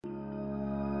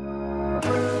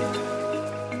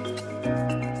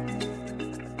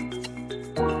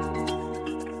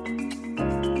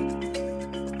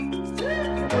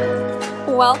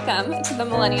Welcome to the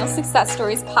Millennial Success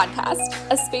Stories podcast,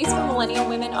 a space for millennial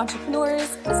women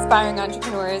entrepreneurs, aspiring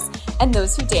entrepreneurs, and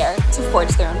those who dare to forge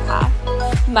their own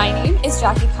path. My name is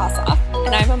Jackie Kossoff,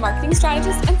 and I'm a marketing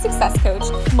strategist and success coach,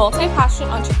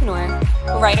 multi-passionate entrepreneur,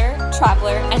 writer,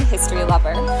 traveler, and history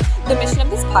lover. The mission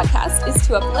of this podcast is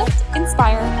to uplift,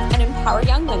 inspire, and empower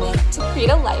young women to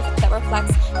create a life that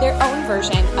reflects their own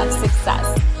version of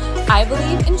success. I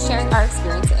believe in sharing our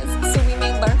experiences so we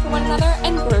may learn from one another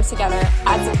and grow together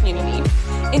as a community.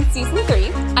 In Season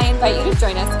 3, I invite you to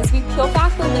join us as we peel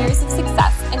back the layers of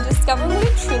success and discover what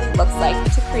it truly looks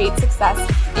like to create success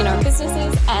in our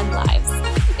businesses and lives.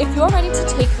 If you're ready to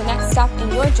take the next step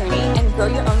in your journey and grow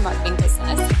your own marketing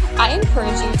business, I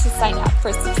encourage you to sign up for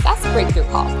a Success Breakthrough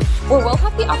Call, where we'll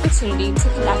have the opportunity to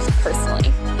connect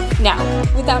personally. Now,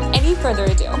 without any further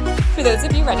ado, for those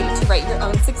of you ready to write your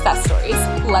own success stories,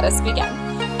 let us begin.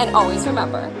 And always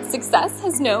remember, success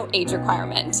has no age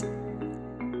requirement.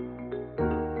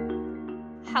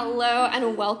 Hello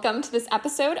and welcome to this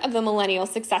episode of the Millennial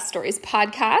Success Stories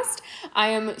podcast. I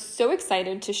am so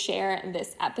excited to share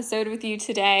this episode with you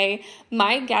today.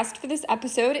 My guest for this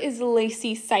episode is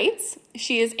Lacey Seitz.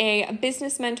 She is a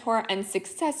business mentor and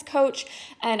success coach,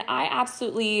 and I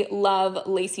absolutely love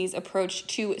Lacey's approach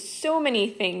to so many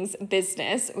things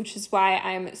business, which is why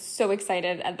I'm so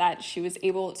excited that she was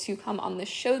able to come on the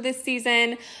show this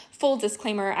season. Full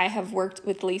disclaimer, I have worked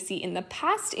with Lacey in the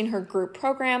past in her group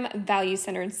program, Value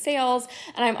Centered Sales,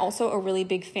 and I'm also a really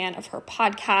big fan of her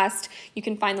podcast. You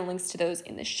can find the links to those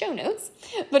in the show notes.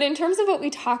 But in terms of what we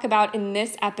talk about in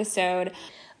this episode,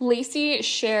 Lacey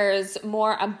shares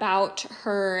more about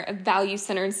her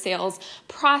value-centered sales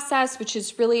process, which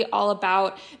is really all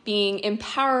about being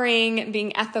empowering,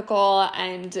 being ethical,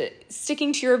 and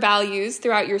sticking to your values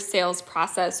throughout your sales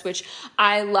process, which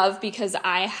I love because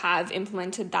I have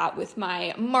implemented that with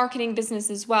my marketing business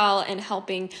as well and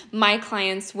helping my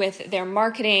clients with their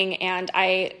marketing. And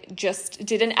I just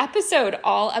did an episode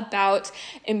all about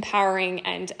empowering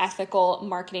and ethical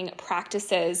marketing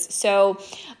practices. So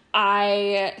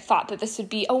I thought that this would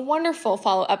be a wonderful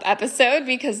follow-up episode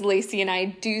because Lacey and I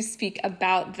do speak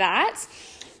about that.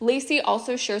 Lacey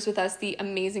also shares with us the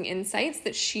amazing insights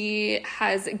that she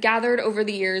has gathered over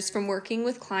the years from working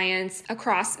with clients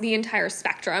across the entire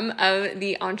spectrum of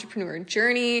the entrepreneur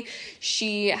journey.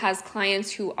 She has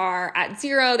clients who are at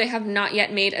zero. They have not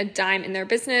yet made a dime in their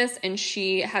business, and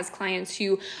she has clients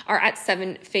who are at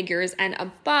 7 figures and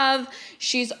above.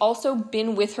 She's also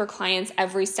been with her clients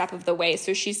every step of the way.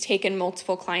 So she's taken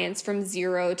multiple clients from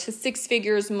 0 to 6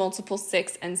 figures, multiple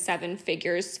 6 and 7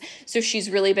 figures. So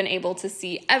she's really been able to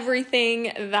see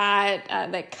everything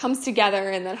that comes together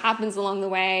and that happens along the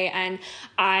way. And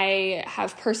I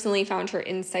have personally found her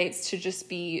insights to just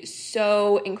be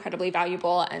so incredibly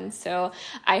valuable. And so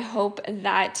I hope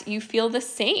that you feel the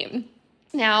same.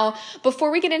 Now, before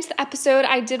we get into the episode,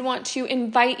 I did want to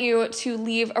invite you to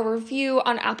leave a review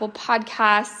on Apple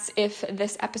Podcasts if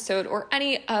this episode or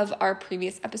any of our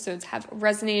previous episodes have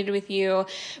resonated with you.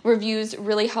 Reviews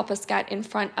really help us get in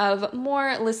front of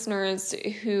more listeners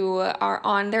who are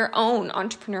on their own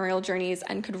entrepreneurial journeys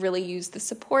and could really use the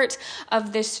support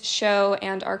of this show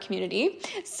and our community.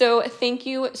 So thank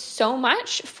you so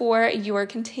much for your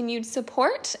continued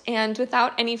support. And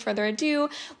without any further ado,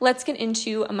 let's get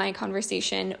into my conversation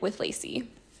with Lacey.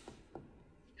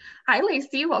 Hi,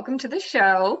 Lacey. Welcome to the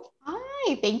show.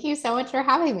 Hi. Thank you so much for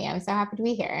having me. I'm so happy to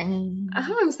be here.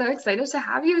 Oh, I'm so excited to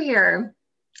have you here.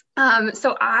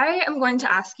 So I am going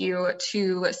to ask you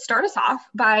to start us off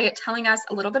by telling us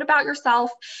a little bit about yourself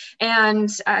and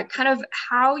kind of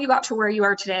how you got to where you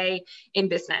are today in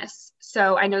business.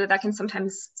 So I know that can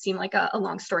sometimes seem like a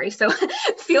long story. So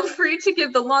feel free to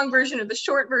give the long version or the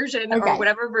short version or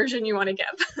whatever version you want to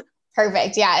give.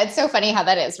 Perfect. Yeah. It's so funny how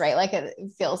that is, right? Like it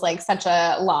feels like such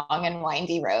a long and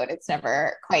windy road. It's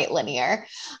never quite linear.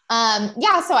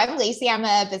 So I'm Lacey. I'm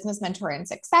a business mentor and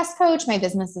success coach. My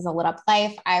business is a Lit Up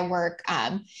Life. I work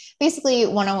basically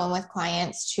one-on-one with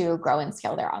clients to grow and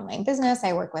scale their online business.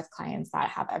 I work with clients that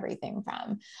have everything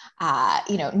from,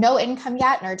 no income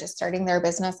yet and are just starting their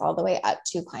business all the way up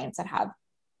to clients that have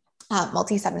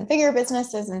multi-7-figure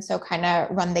businesses. And so kind of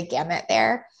run the gamut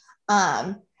there.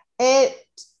 It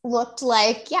looked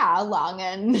like, a long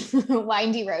and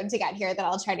windy road to get here that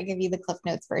I'll try to give you the Cliff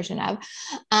Notes version of.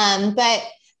 But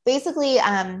basically,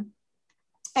 I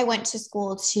went to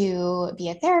school to be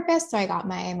a therapist. So I got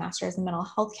my master's in mental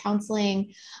health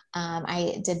counseling.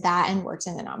 I did that and worked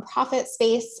in the nonprofit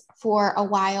space for a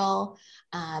while.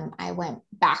 I went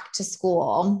back to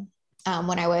school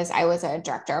when I was a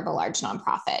director of a large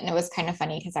nonprofit. And it was kind of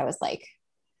funny because I was like,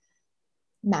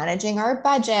 managing our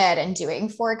budget and doing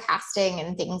forecasting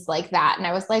and things like that. And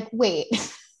I was like, wait,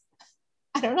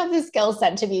 I don't have the skill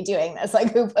set to be doing this.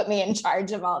 Like, who put me in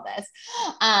charge of all this?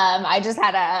 I just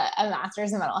had a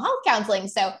master's in mental health counseling.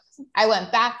 So I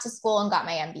went back to school and got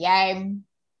my MBA.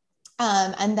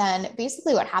 And then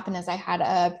basically what happened is I had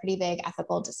a pretty big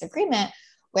ethical disagreement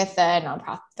with the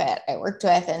nonprofit I worked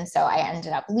with. And so I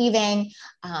ended up leaving.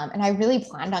 And I really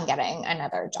planned on getting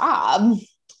another job.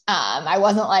 I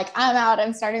wasn't like, I'm out,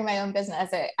 I'm starting my own business.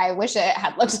 I wish it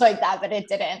had looked like that, but it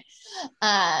didn't.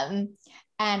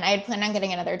 And I had planned on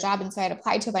getting another job. And so I had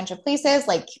applied to a bunch of places,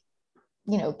 like,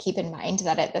 keep in mind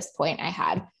that at this point I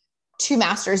had 2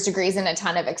 master's degrees and a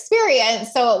ton of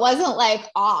experience. So it wasn't like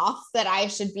off that I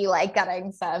should be like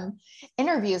getting some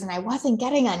interviews, and I wasn't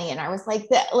getting any. And I was like,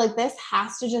 this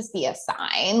has to just be a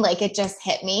sign. Like, it just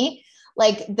hit me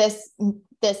like this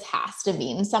has to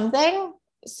mean something.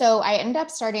 So I ended up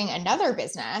starting another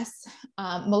business,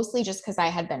 mostly just because I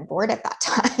had been bored at that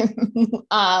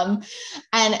time.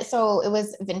 And so it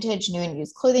was vintage, new and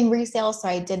used clothing resale. So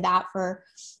I did that for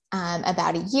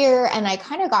about a year. And I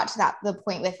kind of got to the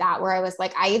point with that where I was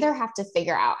like, I either have to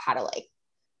figure out how to like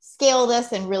scale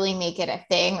this and really make it a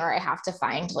thing, or I have to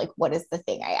find like, what is the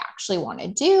thing I actually want to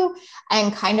do?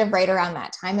 And kind of right around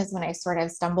that time is when I sort of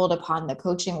stumbled upon the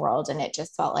coaching world. And it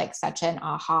just felt like such an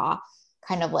aha,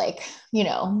 kind of like,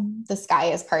 the sky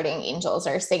is parting, angels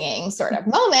are singing sort of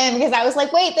moment, because I was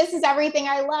like, wait, this is everything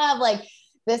I love. Like,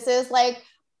 this is like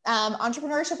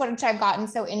entrepreneurship, which I've gotten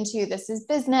so into. This is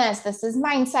business. This is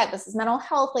mindset. This is mental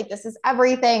health. Like, this is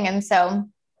everything. And so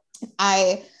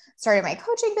I started my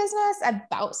coaching business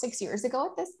about 6 years ago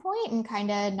at this point, and kind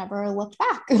of never looked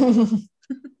back.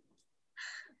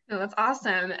 No, that's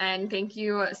awesome. And thank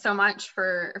you so much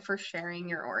for sharing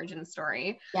your origin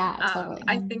story. Yeah, totally.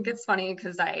 I think it's funny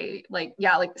because I like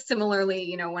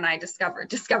similarly, when I discovered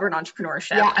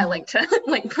entrepreneurship, I like to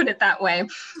like put it that way.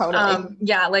 Totally.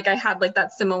 Like I had like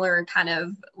that similar kind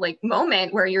of like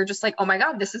moment where you're just like, oh my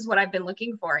God, this is what I've been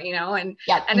looking for, and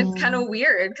it's kind of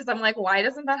weird because I'm like, why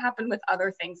doesn't that happen with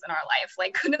other things in our life?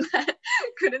 Like,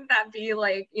 couldn't that be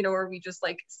like, where we just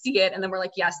like see it and then we're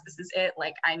like, yes, this is it.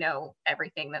 Like, I know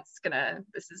everything this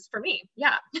is for me.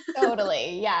 Yeah.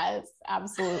 Totally. Yes,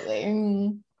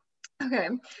 absolutely. Okay.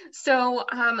 So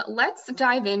let's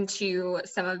dive into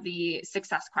some of the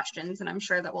success questions. And I'm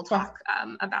sure that we'll talk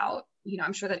about,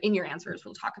 I'm sure that in your answers,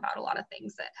 we'll talk about a lot of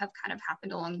things that have kind of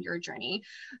happened along your journey.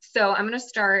 So I'm going to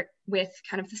start with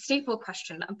kind of the staple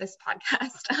question of this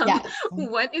podcast.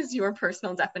 What is your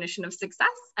personal definition of success?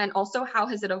 And also, how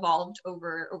has it evolved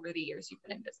over the years you've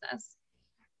been in business?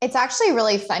 It's actually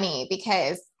really funny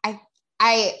because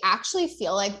I actually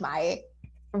feel like my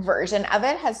version of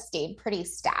it has stayed pretty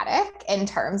static in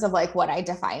terms of like what I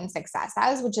define success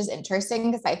as, which is interesting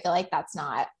because I feel like that's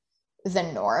not the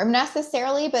norm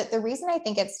necessarily. But the reason I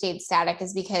think it stayed static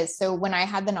is because when I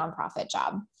had the nonprofit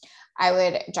job, I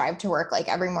would drive to work like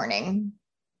every morning.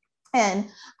 And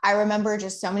I remember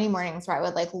just so many mornings where I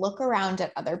would like look around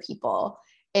at other people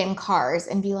in cars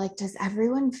and be like, does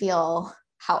everyone feel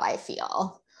how I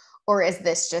feel? Or is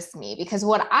this just me? Because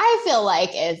what I feel like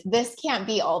is this can't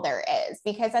be all there is.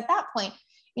 Because at that point,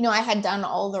 I had done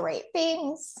all the right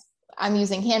things. I'm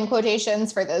using hand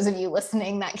quotations for those of you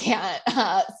listening that can't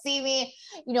see me.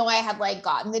 I had like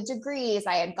gotten the degrees.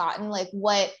 I had gotten like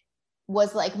what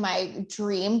was like my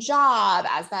dream job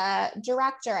as a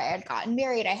director. I had gotten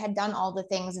married. I had done all the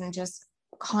things and just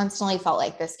constantly felt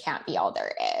like this can't be all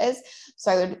there is.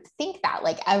 So I would think that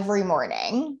like every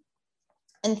morning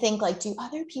and think like, do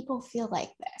other people feel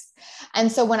like this?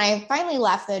 And so when I finally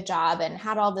left the job and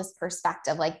had all this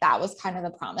perspective, like that was kind of the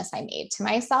promise I made to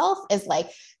myself, is like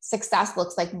success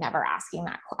looks like never asking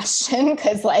that question.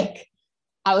 Cause like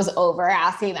I was over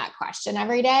asking that question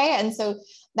every day. And so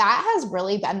that has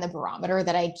really been the barometer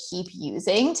that I keep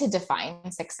using to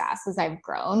define success as I've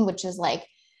grown, which is like,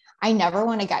 I never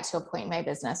want to get to a point in my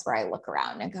business where I look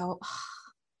around and go, oh,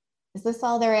 is this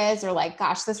all there is? Or like,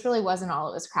 gosh, this really wasn't all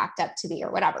it was cracked up to be,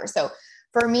 or whatever. So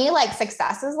for me, like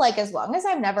success is like, as long as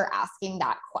I'm never asking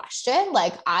that question,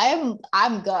 like I'm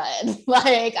good.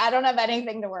 Like, I don't have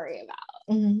anything to worry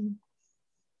about. Mm-hmm.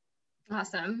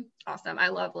 Awesome. I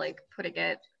love like putting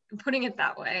it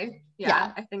that way.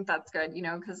 Yeah. I think that's good,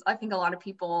 because I think a lot of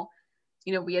people,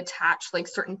 we attach like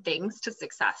certain things to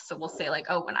success. So we'll say like,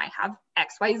 oh, when I have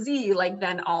XYZ, like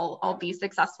then I'll be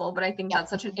successful. But I think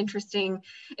that's such an interesting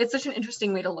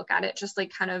way to look at it. Just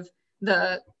like kind of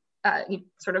the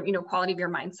sort of, quality of your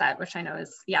mindset, which I know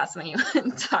is, something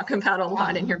you talk about a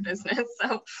lot in your business.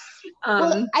 So,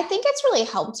 well, I think it's really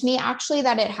helped me actually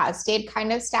that it has stayed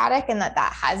kind of static and that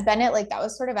has been it. Like that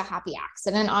was sort of a happy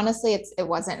accident. Honestly, it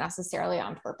wasn't necessarily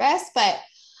on purpose, but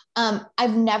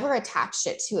I've never attached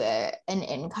it to an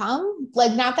income.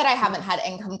 Like, not that I haven't had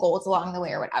income goals along the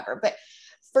way or whatever, but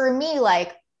for me,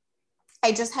 like,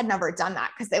 I just had never done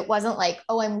that because it wasn't like,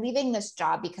 oh, I'm leaving this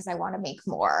job because I want to make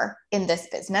more in this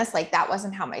business. Like that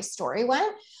wasn't how my story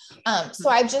went. So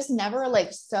I've just never like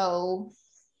so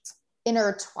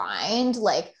intertwined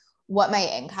like what my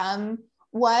income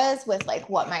was with like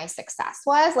what my success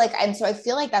was like. And so I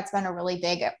feel like that's been a really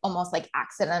big, almost like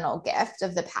accidental gift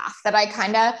of the path that I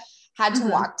kind of had to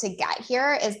walk to get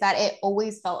here, is that it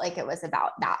always felt like it was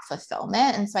about that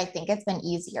fulfillment. And so I think it's been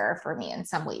easier for me in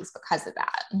some ways because of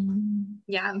that.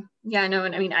 Yeah. Yeah. No.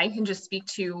 And I mean, I can just speak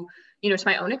to, to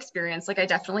my own experience. Like I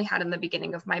definitely had in the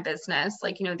beginning of my business,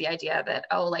 like, the idea that,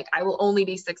 oh, like I will only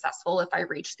be successful if I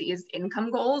reach these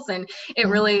income goals. And it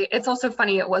really, it's also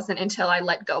funny. It wasn't until I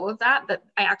let go of that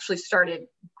I actually started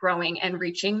growing and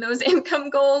reaching those income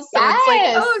goals. So it's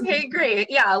like, oh, okay, great.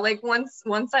 Yeah. Like once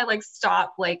I like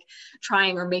stop like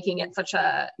trying or making it such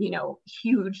a,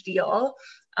 huge deal,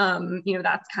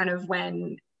 that's kind of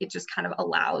when it just kind of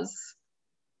allows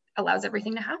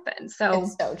everything to happen. So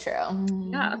it's so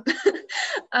true. Yeah.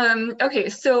 Okay.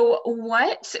 So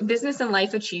what business and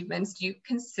life achievements do you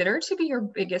consider to be your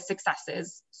biggest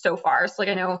successes so far? So like,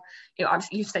 I know,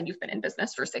 obviously you said you've been in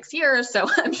business for 6 years, so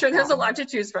I'm sure there's a lot to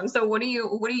choose from. So what do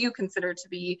you consider to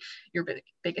be your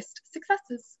biggest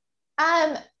successes?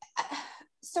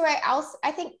 So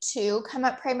I think two come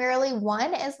up primarily.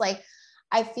 One is like,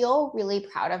 I feel really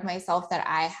proud of myself that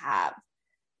I have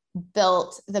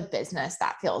built the business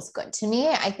that feels good to me.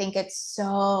 I think it's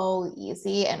so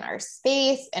easy in our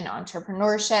space and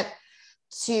entrepreneurship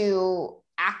to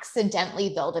accidentally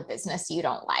build a business you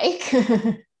don't like.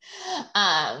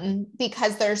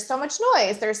 Because there's so much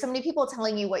noise. There's so many people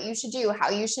telling you what you should do, how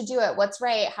you should do it, what's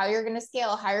right, how you're going to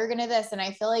scale, how you're going to this. And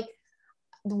I feel like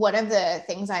one of the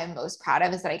things I'm most proud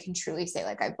of is that I can truly say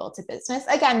like I built a business.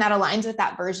 Again, that aligns with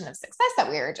that version of success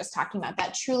that we were just talking about.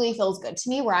 That truly feels good to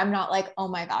me, where I'm not like, oh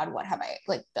my God, what have I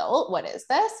like built? What is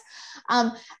this?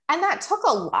 And that took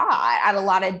a lot at a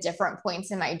lot of different points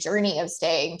in my journey of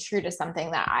staying true to something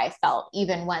that I felt,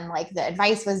 even when like the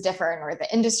advice was different or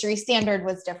the industry standard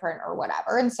was different or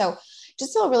whatever. And so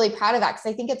just feel really proud of that, because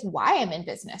I think it's why I'm in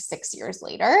business 6 years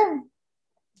later.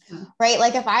 Right?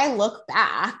 Like if I look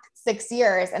back 6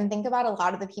 years and think about a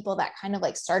lot of the people that kind of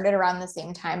like started around the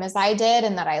same time as I did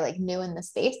and that I like knew in the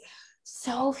space,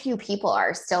 so few people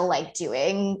are still like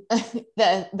doing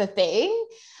the thing.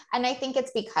 And I think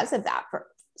it's because of that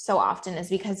so often, is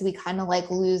because we kind of like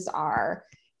lose our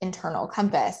internal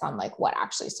compass on like what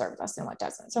actually serves us and what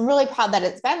doesn't. So I'm really proud that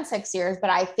it's been 6 years, but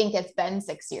I think it's been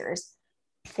 6 years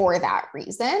for that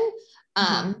reason.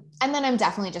 And then I'm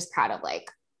definitely just proud of like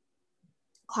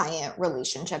client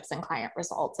relationships and client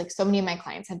results. Like so many of my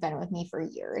clients have been with me for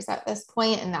years at this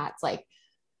point. And that's like,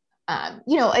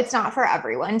 it's not for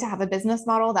everyone to have a business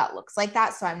model that looks like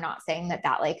that. So I'm not saying that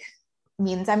like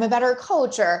means I'm a better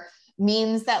coach or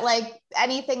means that like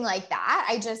anything like that.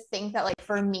 I just think that like,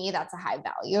 for me, that's a high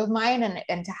value of mine.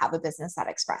 And to have a business that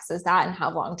expresses that and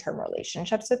have long-term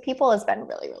relationships with people has been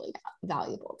really, really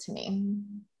valuable to me.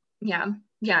 Yeah.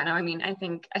 Yeah. No, I mean, I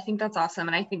think that's awesome.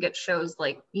 And I think it shows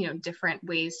like, different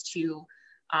ways to,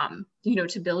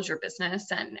 to build your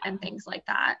business and things like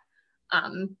that.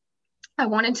 I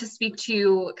wanted to speak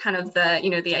to kind of the,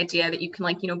 the idea that you can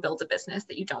like, build a business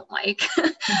that you don't like,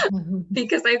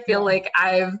 because I feel like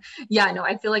I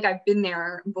feel like I've been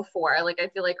there before. Like, I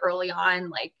feel like early on,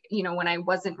 like, when I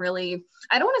wasn't really,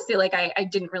 I don't want to say like, I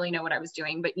didn't really know what I was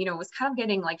doing, but, it was kind of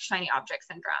getting like shiny object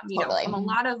syndrome, totally. From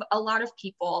a lot of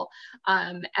people,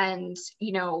 and,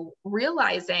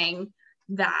 realizing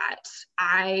that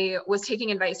I was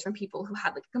taking advice from people who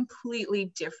had like a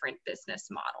completely different business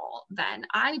model than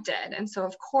I did. And so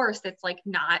of course it's like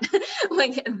not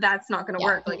like, that's not going to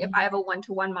work. Like if I have a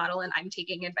one-to-one model and I'm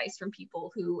taking advice from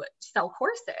people who sell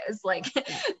courses, like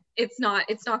it's not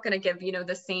going to give,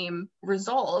 the same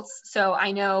results. So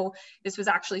I know this was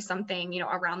actually something,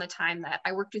 around the time that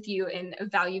I worked with you in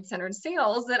value-centered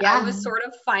sales that I was sort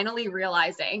of finally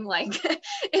realizing, like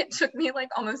it took me like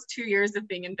almost 2 years of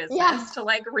being in business to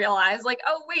like realize like,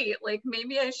 oh wait, like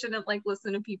maybe I shouldn't like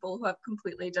listen to people who have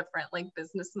completely different like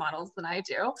business models than I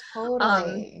do.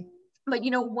 Totally. But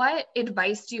what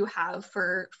advice do you have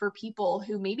for people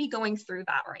who may be going through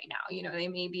that right now? They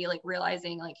may be like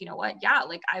realizing like, what, yeah,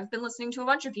 like I've been listening to a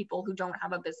bunch of people who don't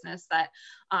have a business that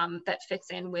that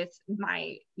fits in with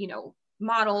my,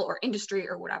 model or industry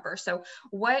or whatever. So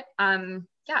what,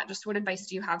 just what advice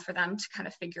do you have for them to kind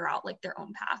of figure out like their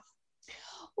own path?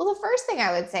 Well, the first thing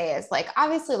I would say is like,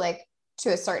 obviously, like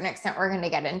to a certain extent, we're going to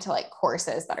get into like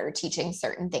courses that are teaching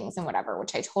certain things and whatever,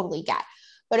 which I totally get.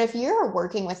 But if you're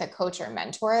working with a coach or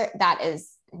mentor that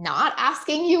is not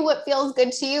asking you what feels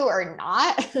good to you or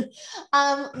not,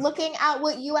 looking at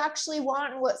what you actually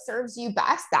want and what serves you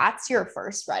best, that's your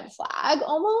first red flag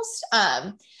almost.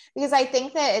 Because I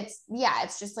think that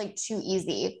it's just like too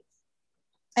easy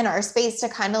in our space to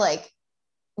kind of like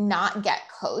not get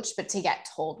coached, but to get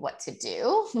told what to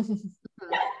do.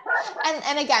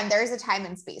 And again, there's a time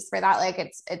and space for that. Like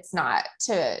it's not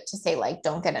to say like,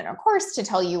 don't get in a course to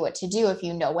tell you what to do if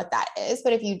you know what that is.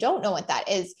 But if you don't know what that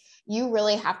is, you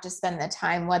really have to spend the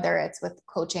time, whether it's with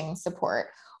coaching support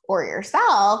or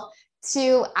yourself,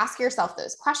 to ask yourself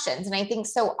those questions. And I think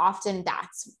so often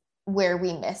that's where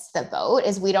we miss the boat,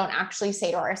 is we don't actually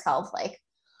say to ourselves like,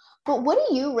 but what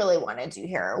do you really want to do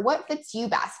here? What fits you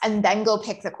best? And then go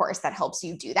pick the course that helps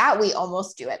you do that. We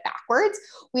almost do it backwards.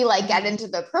 We like get into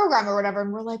the program or whatever,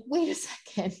 and we're like, wait a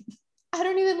second, I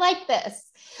don't even like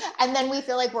this. And then we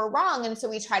feel like we're wrong. And so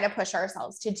we try to push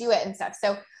ourselves to do it and stuff.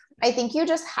 So I think you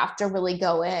just have to really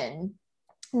go in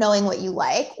knowing what you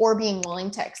like or being willing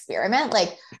to experiment.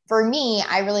 Like for me,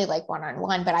 I really like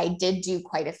one-on-one, but I did do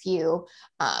quite a few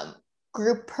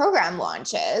group program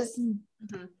launches.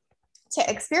 Mm-hmm. To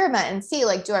experiment and see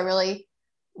like, do I really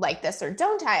like this or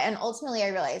don't I? And ultimately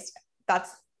I realized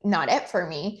that's not it for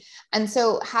me. And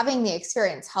so having the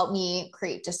experience helped me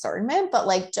create discernment, but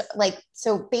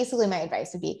so basically my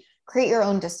advice would be create your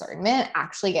own discernment,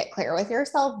 actually get clear with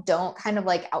yourself. Don't kind of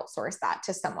like outsource that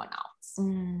to someone else.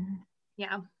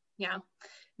 Yeah.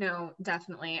 No,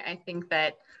 definitely. I think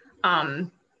that,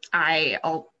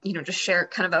 I'll, just share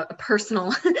kind of a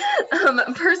personal,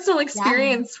 personal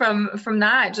experience from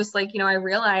that. Just like, I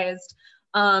realized,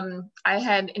 I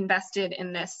had invested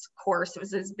in this course. It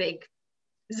was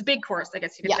a big course, I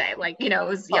guess you could say, like, it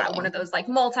was, one of those like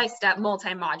multi-step,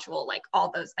 multi-module, like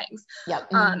all those things. Yep.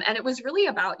 And it was really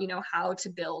about, how to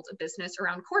build a business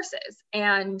around courses.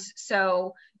 And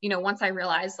so, once I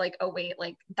realized like, oh wait,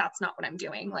 like that's not what I'm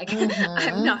doing. Like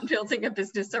I'm not building a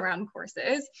business around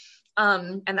courses.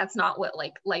 And that's not what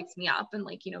like lights me up and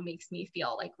like, makes me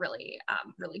feel like really,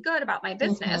 really good about my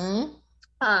business.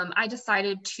 I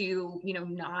decided to,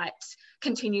 not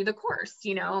continue the course,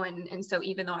 and so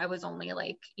even though I was only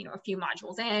like, a few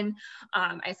modules in,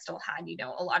 I still had,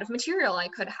 a lot of material I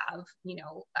could have,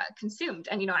 consumed,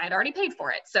 and, I had already paid for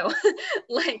it. So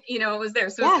like, it was there.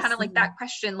 So it's kind of like that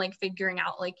question, like figuring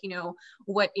out like,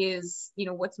 what is,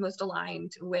 what's most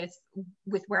aligned with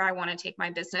where I want to take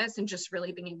my business, and just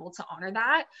really being able to honor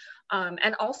that.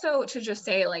 And also to just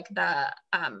say like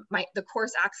the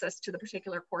course access to the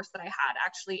particular course that I had,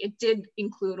 actually, it did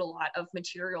include a lot of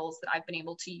materials that I've been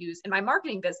able to use in my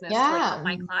marketing business to like help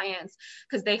my clients,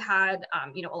 because they had,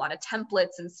 a lot of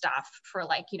templates and stuff for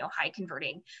like, high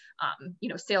converting,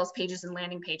 sales pages and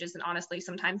landing pages. And honestly,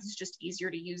 sometimes it's just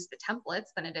easier to use the templates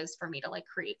than it is for me to like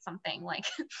create something like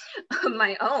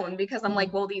my own, because I'm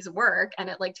like, well, these work, and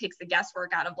it like takes the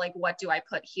guesswork out of like, what do I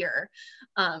put here?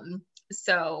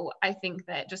 So I think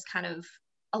that just kind of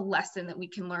a lesson that we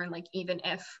can learn, like, even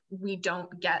if we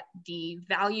don't get the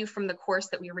value from the course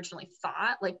that we originally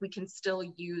thought, like we can still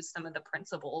use some of the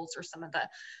principles or some of the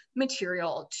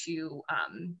material to,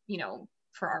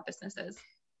 for our businesses.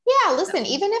 Yeah, listen,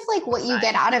 even if like what you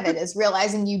get out of it is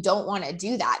realizing you don't want to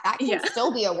do that, that can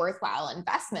still be a worthwhile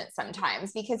investment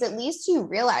sometimes, because at least you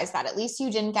realize that, at least you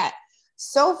didn't get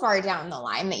so far down the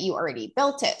line that you already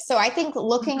built it. So I think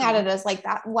looking at it as like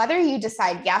that, whether you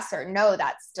decide yes or no,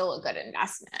 that's still a good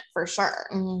investment for sure.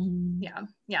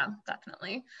 Yeah,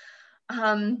 definitely.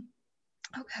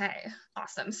 Okay,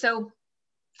 awesome. So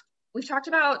we've talked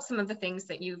about some of the things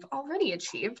that you've already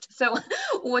achieved. So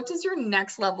what does your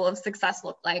next level of success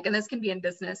look like? And this can be in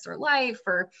business or life,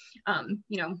 or,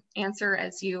 answer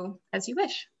as you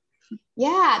wish.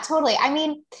 Yeah, totally. I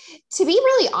mean, to be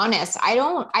really honest,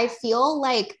 I feel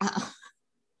like,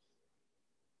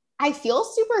 I feel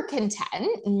super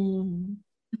content.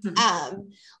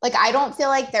 Like, I don't feel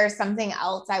like there's something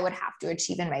else I would have to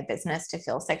achieve in my business to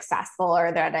feel successful,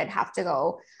 or that I'd have to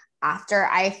go after.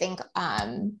 I think,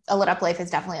 A Lit Up Life is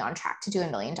definitely on track to do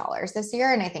 $1 million this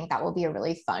year. And I think that will be a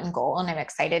really fun goal, and I'm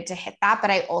excited to hit that.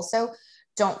 But I also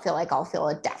don't feel like I'll feel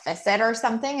a deficit or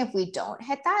something if we don't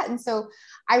hit that. And so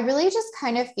I really just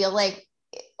kind of feel like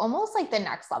almost like the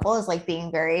next level is like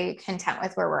being very content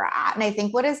with where we're at. And I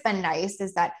think what has been nice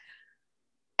is that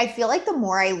I feel like the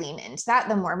more I lean into that,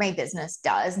 the more my business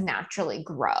does naturally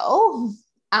grow.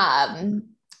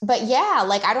 but yeah,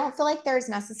 like, I don't feel like there's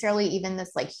necessarily even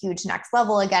this like huge next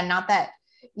level. Again, not that,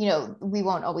 you know, we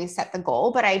won't always set the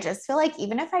goal, but I just feel like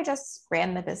even if I just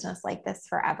ran the business like this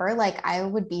forever, like I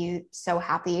would be so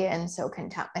happy and so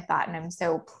content with that. And I'm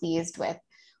so pleased with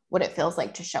what it feels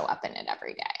like to show up in it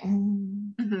every day.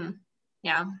 Mm-hmm.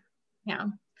 Yeah. Yeah.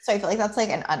 So I feel like that's like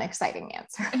an unexciting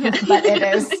answer, but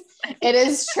it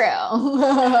is true.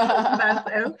 That's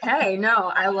okay.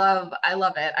 No, I love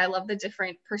it. I love the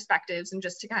different perspectives, and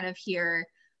just to kind of hear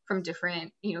from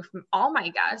different, you know, from all my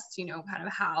guests, you know, kind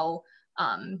of how,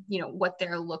 you know, what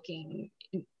they're looking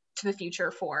to the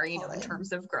future for, you know, in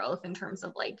terms of growth, in terms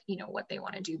of like, you know, what they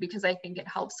want to do, because I think it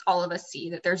helps all of us see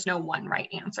that there's no one right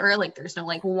answer. Like there's no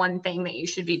like one thing that you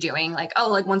should be doing. Like, oh,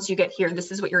 like once you get here, this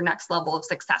is what your next level of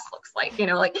success looks like, you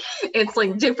know, like it's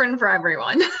like different for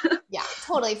everyone. Yeah,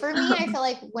 totally. For me, I feel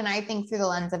like when I think through the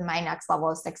lens of my next level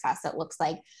of success, it looks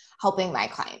like helping my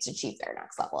clients achieve their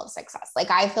next level of success. Like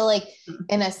I feel like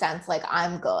in a sense, like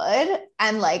I'm good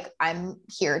and like I'm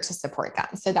here to support them.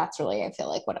 So that's really, I feel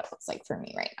like what it looks like for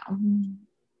me right now.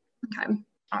 Okay.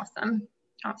 Awesome.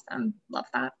 Awesome. Love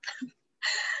that.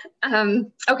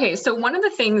 Okay. So one of the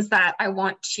things that I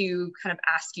want to kind of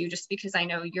ask you, just because I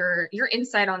know your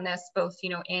insight on this, both, you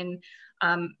know, in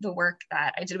the work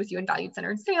that I did with you in Value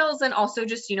Centered Sales, and also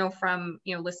just, you know, from,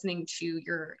 you know, listening to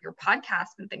your podcast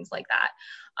and things like that,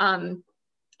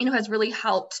 you know, has really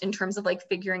helped in terms of like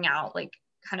figuring out like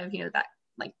kind of, you know, that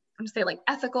like, I'm just say like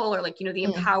ethical or like, you know, the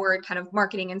empowered kind of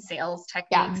marketing and sales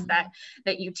techniques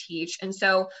that you teach. And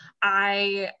so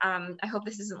I hope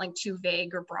this isn't like too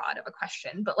vague or broad of a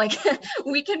question, but like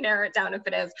we can narrow it down if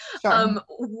it is. Sure.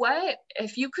 What,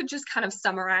 if you could just kind of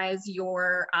summarize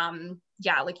your,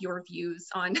 like your views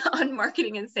on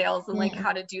marketing and sales, and like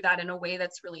how to do that in a way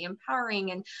that's really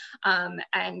empowering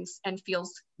and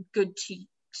feels good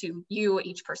to you,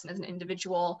 each person as an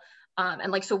individual.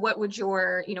 And like, so what would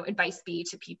your, you know, advice be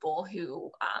to people who,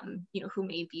 you know, who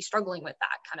may be struggling with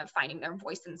that, kind of finding their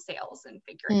voice in sales and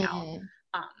figuring out,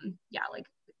 like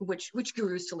which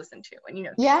gurus to listen to, and, you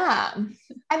know. Yeah.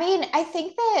 I mean, I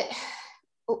think that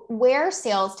where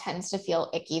sales tends to feel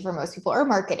icky for most people, or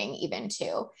marketing even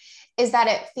too, is that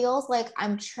it feels like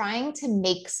I'm trying to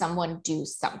make someone do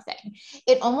something.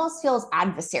 It almost feels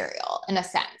adversarial in a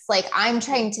sense. Like I'm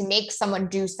trying to make someone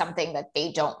do something that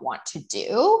they don't want to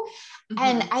do.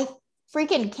 And I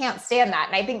freaking can't stand that.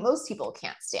 And I think most people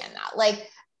can't stand that. Like,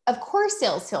 of course,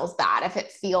 sales feels bad if it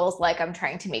feels like I'm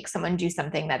trying to make someone do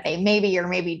something that they maybe or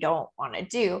maybe don't want to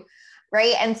do.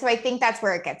 Right. And so I think that's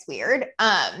where it gets weird.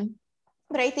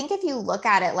 But I think if you look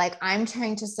at it like I'm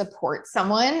trying to support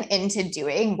someone into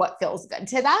doing what feels good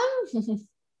to them,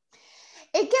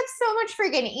 it gets so much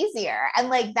freaking easier. And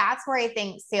like, that's where I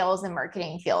think sales and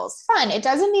marketing feels fun. It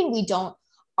doesn't mean we don't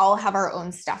all have our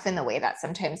own stuff in the way that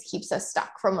sometimes keeps us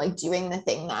stuck from like doing the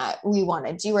thing that we want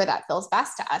to do or that feels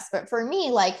best to us. But for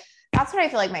me, like, that's what I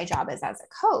feel like my job is as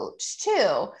a coach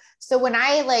too. So when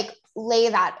I like lay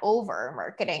that over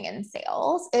marketing and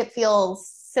sales, it feels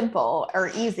simple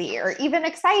or easy or even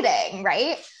exciting,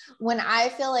 right? When I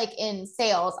feel like in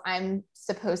sales, I'm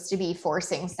supposed to be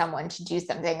forcing someone to do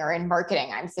something, or in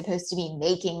marketing, I'm supposed to be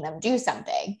making them do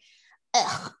something.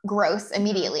 Ugh, gross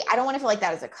immediately. I don't want to feel like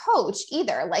that as a coach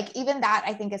either. Like even that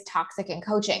I think is toxic in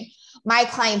coaching. My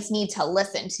clients need to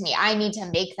listen to me. I need to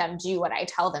make them do what I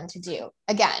tell them to do.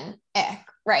 Again,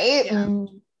 right? Yeah.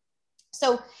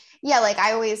 So yeah, like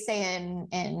I always say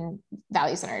in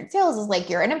value centered sales is like,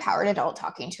 you're an empowered adult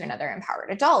talking to another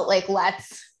empowered adult. Like,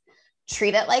 let's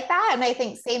treat it like that. And I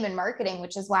think same in marketing,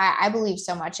 which is why I believe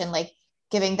so much in like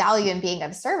giving value and being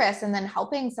of service, and then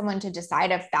helping someone to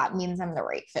decide if that means I'm the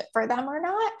right fit for them or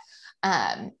not.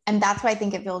 And that's why I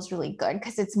think it feels really good,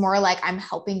 because it's more like I'm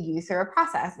helping you through a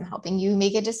process. I'm helping you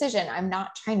make a decision. I'm not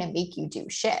trying to make you do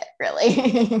shit, really.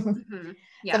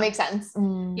 Yeah. That makes sense.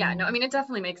 Yeah, no, I mean, it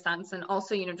definitely makes sense. And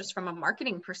also, you know, just from a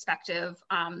marketing perspective,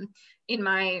 in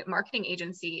my marketing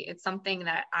agency, it's something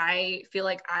that I feel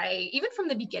like even from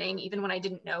the beginning, even when I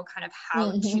didn't know kind of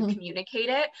how to communicate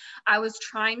it, I was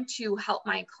trying to help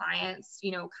my clients,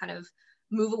 you know, kind of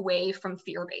move away from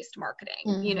fear-based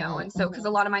marketing, you know? And so, because a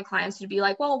lot of my clients would be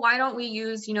like, well, why don't we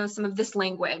use, you know, some of this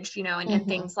language, you know, and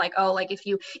things like, oh, like if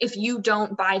you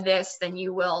don't buy this, then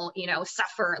you will, you know,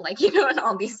 suffer, like, you know, and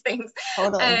all these things.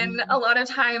 Totally. And a lot of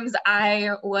times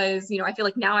I was, you know, I feel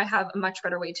like now I have a much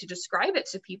better way to describe it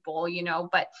to people, you know,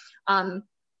 but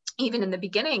even in the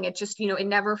beginning, it just, it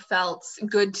never felt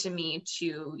good to me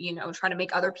to, try to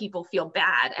make other people feel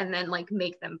bad and then like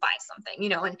make them buy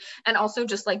something, and also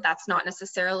just like, that's not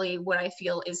necessarily what I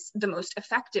feel is the most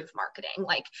effective marketing.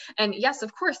 Like, and yes,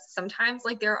 of course, sometimes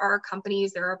like there are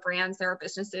companies, there are brands, there are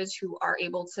businesses who are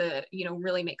able to,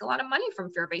 really make a lot of money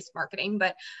from fear-based marketing.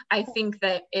 But I think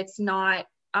that it's not,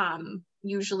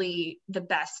 usually the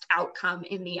best outcome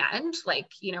in the end.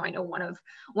 Like, I know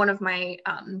one of my,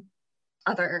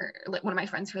 like one of my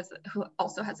friends who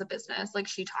also has a business, like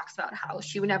she talks about how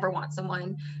she would never want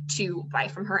someone to buy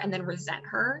from her and then resent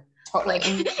her. Totally.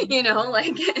 Like,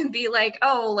 like, and be like,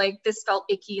 oh, like this felt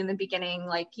icky in the beginning.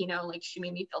 Like, like she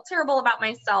made me feel terrible about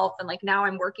myself. And like, now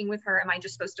I'm working with her. Am I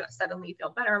just supposed to suddenly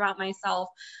feel better about myself?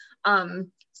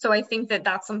 So I think that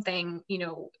that's something,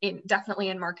 definitely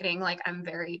in marketing, like I'm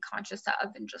very conscious of,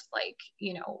 and just like,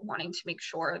 wanting to make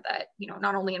sure that,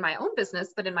 not only in my own business,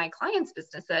 but in my clients'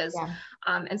 businesses. Yeah.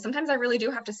 And sometimes I really do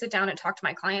have to sit down and talk to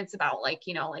my clients about like,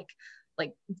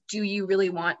 like, do you really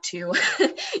want to,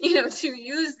 to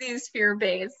use these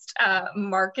fear-based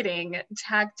marketing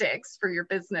tactics for your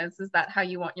business? Is that how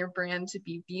you want your brand to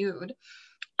be viewed?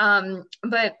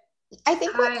 But I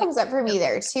think what comes up for me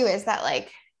there too is that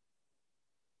like,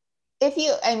 if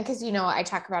you, and because, I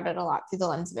talk about it a lot through the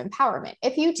lens of empowerment.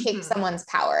 If you take someone's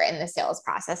power in the sales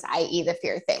process, i.e. the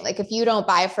fear thing, like if you don't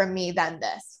buy from me, then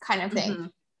this kind of thing,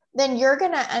 then you're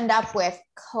going to end up with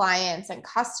clients and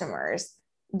customers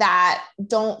that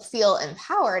don't feel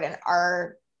empowered and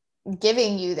are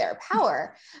giving you their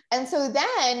power. And so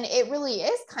then it really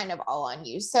is kind of all on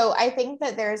you. So I think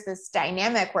that there's this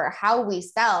dynamic where how we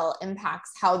sell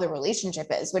impacts how the relationship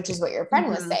is, which is what your friend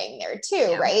was saying there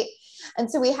too, right? And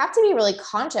so we have to be really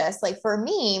conscious. Like for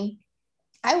me,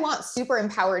 I want super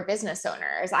empowered business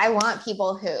owners. I want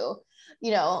people who,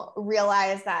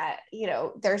 realize that,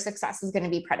 their success is going to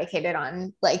be predicated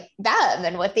on like them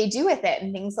and what they do with it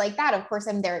and things like that. Of course,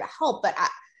 I'm there to help, but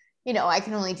I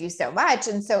can only do so much.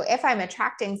 And so if I'm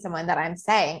attracting someone that I'm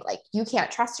saying, like, you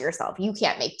can't trust yourself, you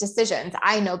can't make decisions,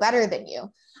 I know better than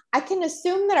you, I can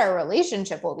assume that our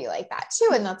relationship will be like that too.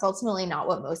 And that's ultimately not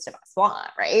what most of us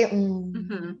want, right?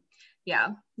 Mm-hmm.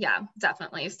 Yeah,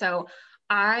 definitely. So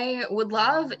I would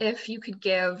love if you could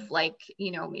give like,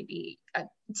 maybe a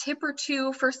tip or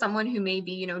two for someone who may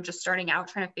be, just starting out,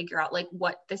 trying to figure out like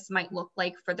what this might look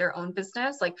like for their own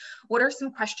business. Like, what are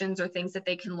some questions or things that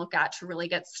they can look at to really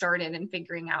get started in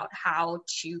figuring out how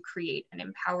to create an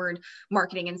empowered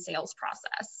marketing and sales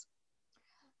process?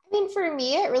 I mean, for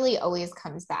me, it really always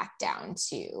comes back down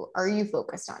to, are you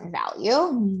focused on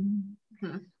value?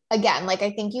 Again, like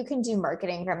I think you can do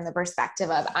marketing from the perspective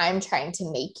of I'm trying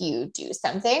to make you do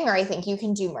something, or I think you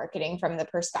can do marketing from the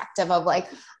perspective of like,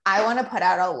 I want to put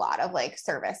out a lot of like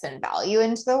service and value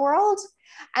into the world.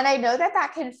 And I know that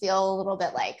that can feel a little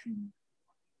bit like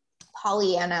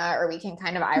Pollyanna, or we can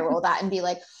kind of eye roll that and be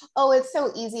like, oh, it's so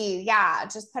easy. Yeah,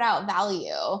 just put out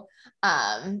value.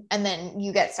 And then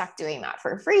you get stuck doing that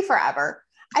for free forever.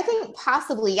 I think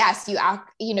possibly, yes,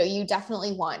 you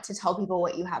definitely want to tell people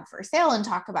what you have for sale and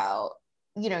talk about,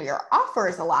 your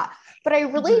offers a lot, but I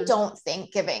really don't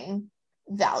think giving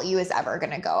value is ever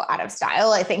going to go out of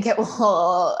style. I think it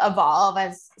will evolve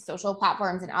as social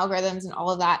platforms and algorithms and all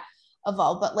of that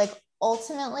evolve. But like,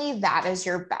 ultimately that is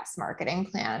your best marketing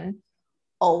plan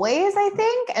always, I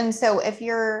think. And so if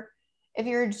you're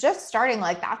just starting,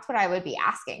 like, that's what I would be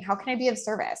asking. How can I be of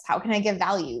service? How can I give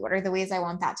value? What are the ways I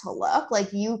want that to look?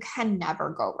 Like, you can never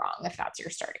go wrong if that's your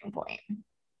starting point.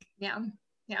 Yeah.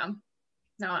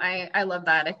 No, I love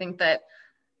that. I think that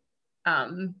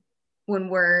when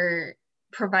we're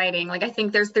providing, like, I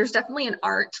think there's definitely an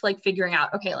art to like figuring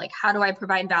out, okay, like how do I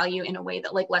provide value in a way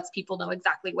that like lets people know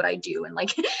exactly what I do and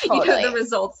like Totally. the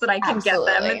results that I can get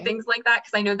them and things like that.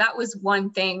 Cause I know that was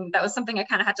something I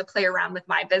kind of had to play around with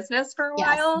my business for a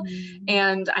while.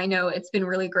 And I know it's been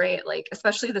really great, like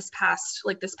especially this past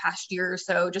year or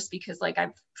so, just because like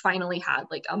I've finally had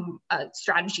like a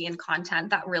strategy and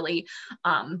content that really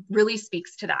really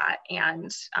speaks to that.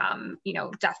 And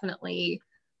definitely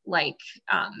like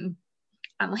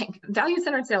I'm like,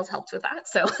 value-centered sales helps with that.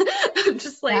 So I'm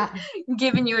just like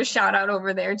giving you a shout out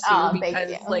over there too,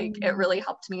 because like, it really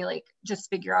helped me like just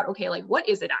figure out, okay, like what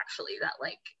is it actually that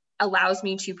like allows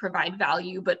me to provide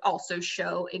value, but also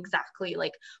show exactly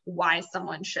like why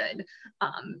someone should,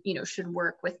 should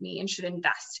work with me and should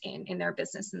invest in their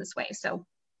business in this way. So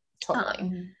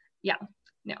totally. Yeah,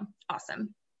 no,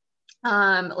 awesome.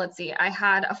 Let's see. I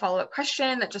had a follow-up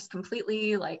question that just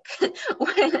completely like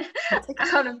went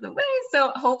out of the way.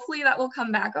 So hopefully that will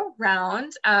come back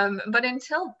around. But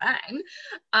until then,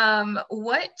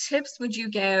 what tips would you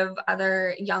give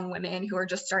other young women who are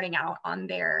just starting out on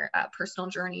their personal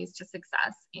journeys to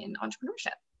success in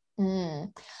entrepreneurship?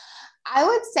 I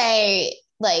would say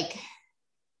like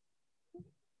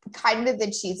kind of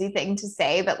the cheesy thing to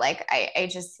say, but like, I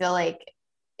just feel like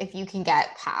if you can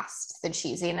get past the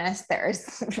cheesiness,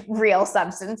 there's real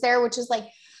substance there, which is like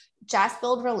just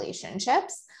build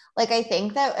relationships. Like, I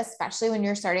think that especially when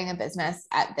you're starting a business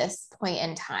at this point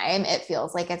in time, it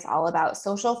feels like it's all about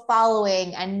social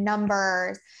following and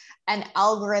numbers and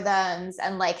algorithms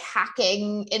and like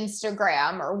hacking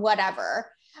Instagram or whatever.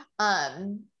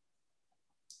 And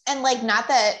like, not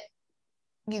that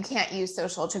you can't use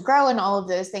social to grow and all of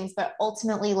those things, but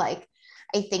ultimately, like,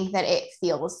 I think that it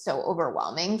feels so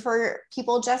overwhelming for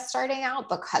people just starting out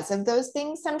because of those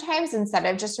things sometimes, instead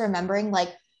of just remembering, like,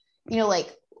 you know,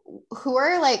 like, who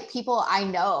are like people I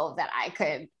know that I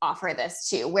could offer this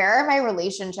to? Where are my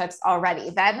relationships already?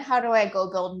 Then how do I go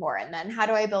build more? And then how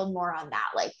do I build more on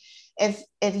that? Like,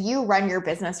 if you run your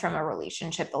business from a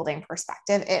relationship building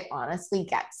perspective, it honestly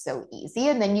gets so easy.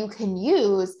 And then you can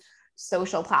use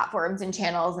social platforms and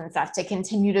channels and stuff to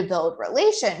continue to build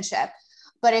relationship.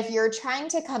 But if you're trying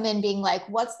to come in being like,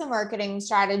 what's the marketing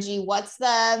strategy? What's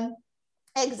the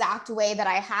exact way that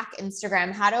I hack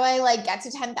Instagram? How do I like get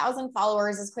to 10,000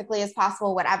 followers as quickly as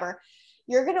possible? Whatever,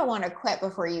 you're going to want to quit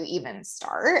before you even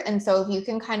start. And so if you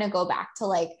can kind of go back to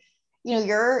like, you know,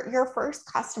 your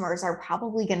first customers are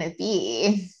probably going to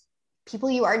be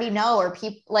people you already know, or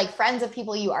people like friends of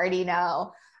people you already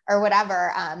know, or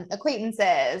whatever,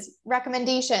 acquaintances,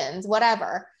 recommendations,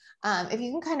 whatever. If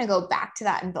you can kind of go back to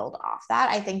that and build off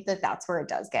that, I think that that's where it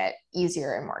does get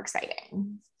easier and more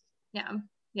exciting. Yeah.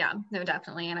 Yeah, no,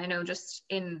 definitely. And I know just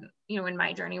in, you know, in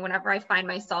my journey, whenever I find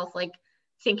myself like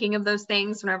thinking of those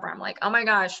things, whenever I'm like, oh my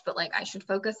gosh, but like I should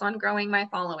focus on growing my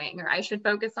following, or I should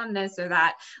focus on this or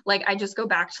that, like I just go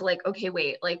back to like, okay,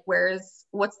 wait, like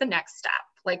what's the next step?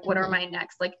 Like, what are my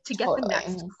next, like to get the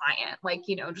next client, like,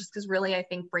 you know, just because really I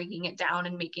think breaking it down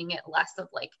and making it less of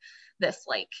like this,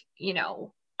 like, you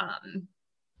know,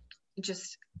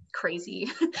 just crazy.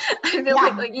 I feel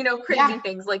like, you know, crazy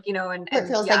things like, you know, and it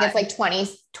feels like it's like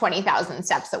 20,000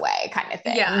 steps away kind of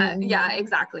thing. Yeah,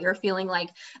 exactly. Or feeling like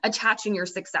attaching your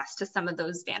success to some of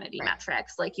those vanity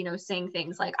metrics, like, you know, saying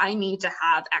things like, I need to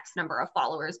have X number of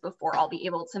followers before I'll be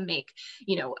able to make,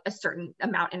 you know, a certain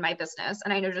amount in my business.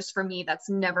 And I know just for me, that's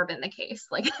never been the case.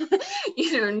 Like,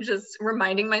 you know, and just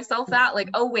reminding myself that like,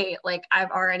 oh wait, like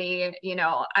I've already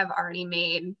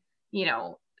made, you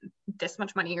know, this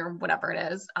much money or whatever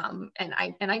it is. And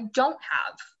I don't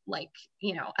have like,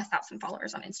 you know, 1,000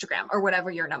 followers on Instagram or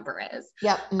whatever your number is.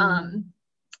 Yep.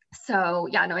 So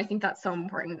yeah, no, I think that's so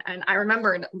important. And I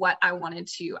remembered what I wanted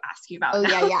to ask you about. Oh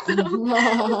now. yeah. So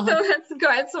let's go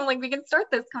ahead. So like we can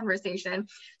start this conversation.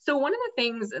 So one of the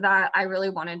things that I really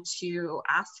wanted to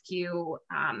ask you,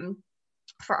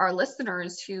 for our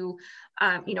listeners who,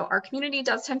 you know, our community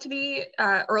does tend to be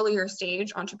earlier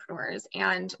stage entrepreneurs.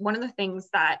 And one of the things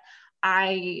that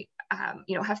I,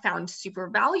 you know, have found super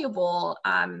valuable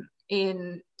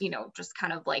in, you know, just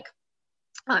kind of like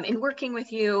in working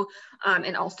with you,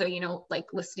 and also, you know, like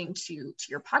listening to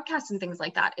your podcast and things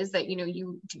like that, is that, you know,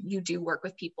 you do work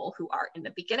with people who are in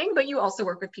the beginning, but you also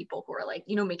work with people who are like,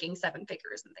 you know, making 7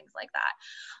 figures and things like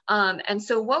that. And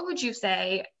so what would you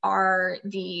say are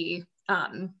the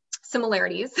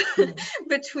similarities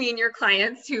between your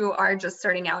clients who are just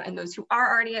starting out and those who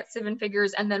are already at 7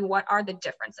 figures? And then what are the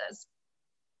differences?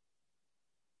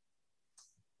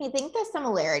 I think the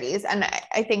similarities, and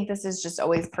I think this has just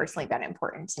always personally been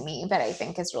important to me, but I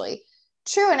think is really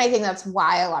true. And I think that's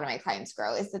why a lot of my clients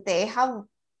grow, is that they have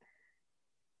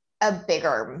a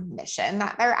bigger mission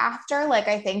that they're after. Like,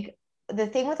 I think the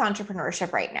thing with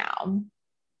entrepreneurship right now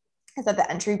is that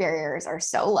the entry barriers are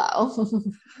so low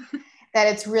that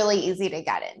it's really easy to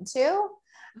get into.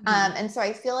 And so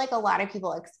I feel like a lot of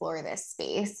people explore this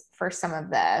space for some of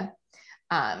the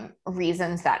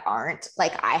reasons that aren't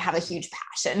like, I have a huge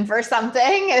passion for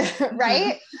something,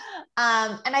 right?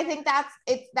 And I think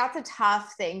that's a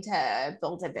tough thing to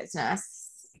build a business,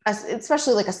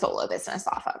 especially like a solo business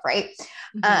off of, right?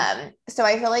 So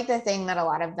I feel like the thing that a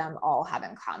lot of them all have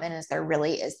in common is there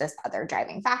really is this other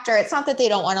driving factor. It's not that they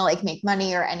don't want to like make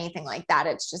money or anything like that.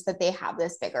 It's just that they have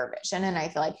this bigger vision. And I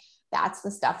feel like that's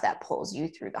the stuff that pulls you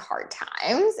through the hard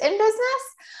times in business.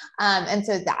 And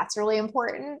so that's really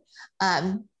important.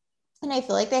 And I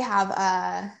feel like they have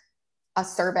a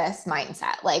service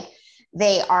mindset. Like,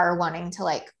 they are wanting to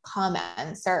like come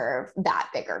and serve that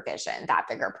bigger vision, that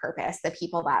bigger purpose, the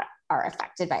people that are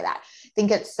affected by that. I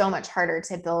think it's so much harder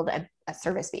to build a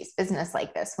service-based business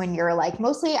like this when you're like,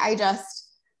 mostly I just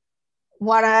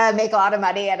want to make a lot of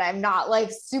money and I'm not like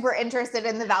super interested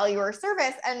in the value or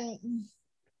service. And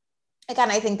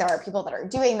again, I think there are people that are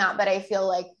doing that, but I feel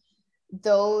like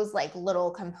those like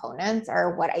little components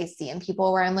are what I see in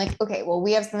people where I'm like, okay, well,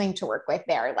 we have something to work with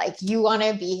there. Like you want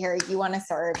to be here, you want to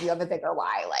serve, you have a bigger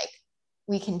why, like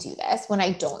we can do this. When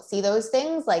I don't see those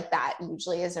things, like that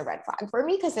usually is a red flag for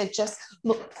me because it just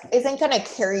isn't going to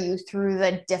carry you through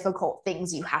the difficult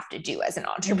things you have to do as an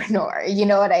entrepreneur. You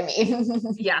know what I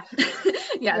mean? Yeah.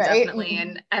 Yeah, Right? definitely.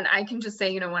 And I can just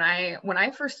say, when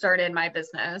I first started my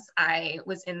business, I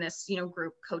was in this,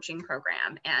 group coaching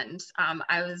program, and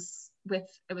I was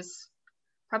it was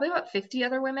probably about 50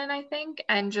 other women, I think.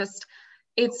 And just,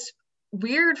 it's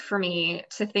weird for me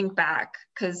to think back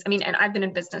because and I've been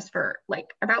in business for like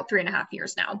about 3.5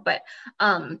 years now, but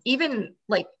even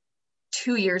like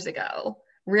 2 years ago,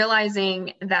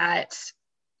 realizing that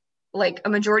like a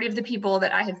majority of the people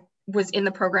that I was in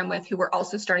the program with who were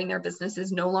also starting their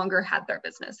businesses no longer had their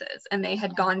businesses, and they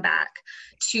had gone back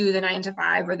to the 9 to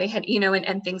 5, or they had,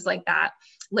 and things like that.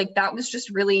 Like that was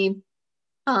just really,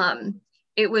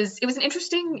 it was an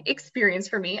interesting experience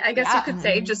for me, I guess you could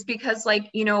say, just because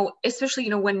like, especially,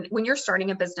 when you're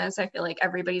starting a business, I feel like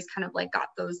everybody's kind of like got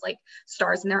those like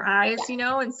stars in their eyes,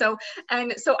 and so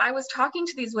I was talking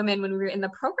to these women when we were in the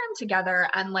program together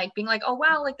and like being like, oh,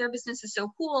 wow, like their business is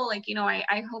so cool. Like,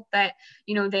 I hope that,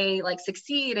 they like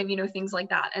succeed and, things like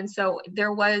that. And so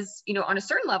there was, on a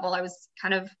certain level, I was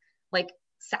kind of like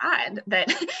sad that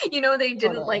they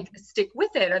didn't like stick with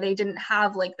it, or they didn't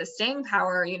have like the staying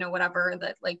power, whatever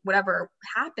that like whatever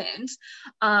happened.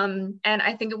 And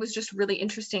I think it was just really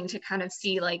interesting to kind of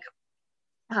see like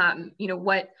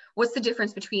what's the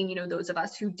difference between those of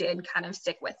us who did kind of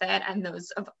stick with it and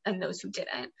those who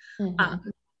didn't.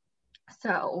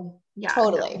 So yeah,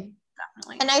 totally. No,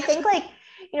 definitely. And I think like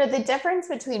the difference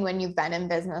between when you've been in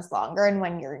business longer and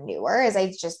when you're newer is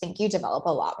I just think you develop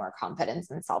a lot more confidence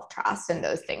and self-trust, and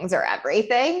those things are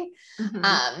everything.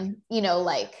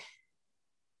 Like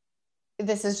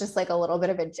this is just like a little bit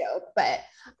of a joke, but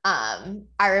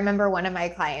I remember one of my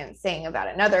clients saying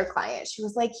about another client, she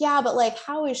was like, yeah, but like,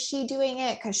 how is she doing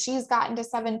it? Because she's gotten to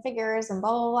 7 figures and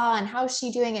blah, blah, blah. And how is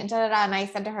she doing it? Da, da, da. And I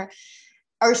said to her,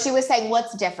 or she was saying,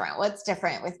 what's different? What's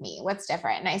different with me? What's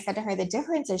different? And I said to her, the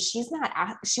difference is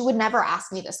she would never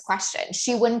ask me this question.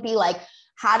 She wouldn't be like,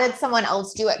 how did someone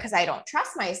else do it? Because I don't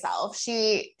trust myself.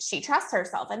 She trusts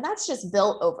herself, and that's just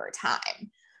built over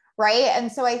time. Right.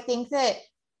 And so I think that,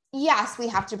 yes, we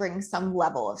have to bring some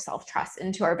level of self-trust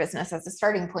into our business as a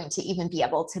starting point to even be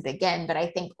able to begin. But I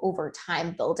think over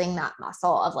time, building that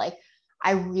muscle of like,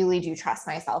 I really do trust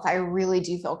myself. I really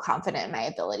do feel confident in my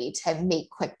ability to make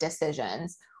quick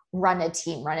decisions, run a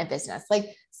team, run a business. Like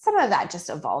some of that just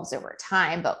evolves over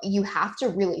time, but you have to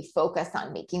really focus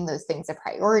on making those things a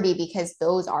priority because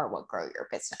those are what grow your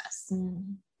business.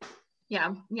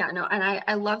 Yeah. No. And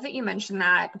I love that you mentioned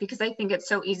that, because I think it's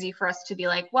so easy for us to be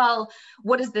like, well,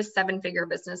 what does this 7-figure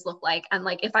business look like? And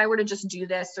like, if I were to just do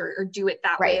this or do it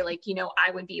that way, like,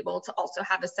 I would be able to also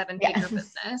have a 7-figure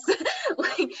business.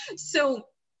 Like, so,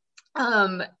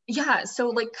 so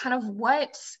like kind of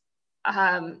what,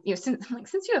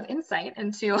 since you have insight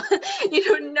into,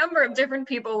 a number of different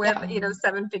people with,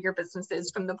 7-figure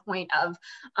businesses from the point of,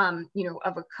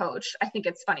 of a coach, I think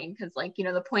it's funny because like,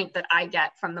 the point that I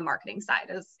get from the marketing side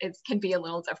is it can be a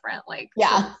little different. Like,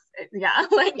 I'm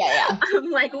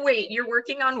like, wait, you're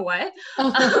working on what?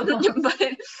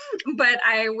 But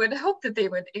I would hope that they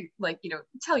would like,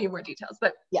 tell you more details,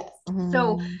 but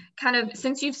so kind of,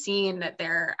 since you've seen that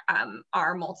there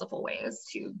are multiple ways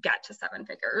to get to 7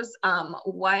 figures,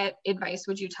 what advice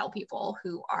would you tell people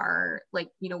who are like,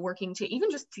 working to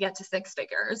even just to get to 6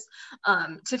 figures,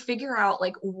 to figure out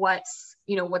like what's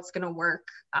going to work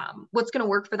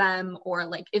for them, or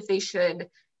like if they should,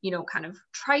 kind of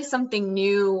try something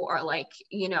new, or like,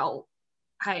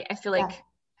 I feel like,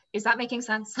 is that making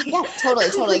sense? Yeah,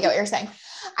 totally get what you're saying.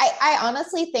 I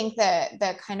honestly think that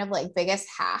the kind of like biggest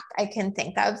hack I can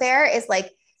think of there is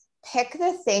like, pick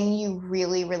the thing you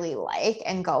really, really like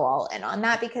and go all in on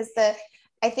that. Because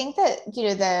I think that,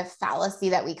 the fallacy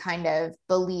that we kind of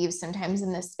believe sometimes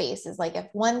in this space is like, if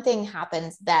one thing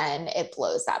happens, then it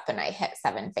blows up and I hit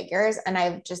 7 figures. And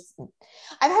I've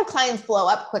had clients blow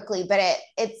up quickly, but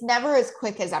it's never as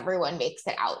quick as everyone makes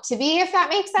it out to be, if that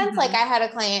makes sense. Like I had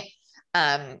a client,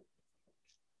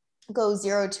 go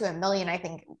 0 to $1 million, I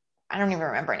think, I don't even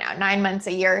remember now, 9 months,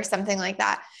 a year, something like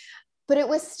that. but it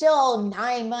was still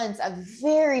 9 months of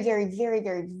very, very, very,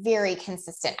 very, very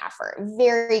consistent effort,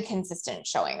 very consistent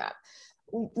showing up,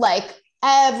 like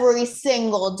every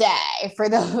single day for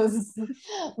those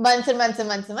months and months and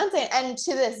months and months. And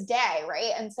to this day,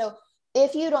 right? And so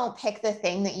if you don't pick the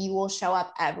thing that you will show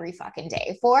up every fucking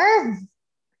day for,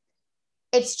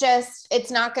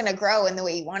 it's not going to grow in the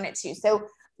way you want it to. So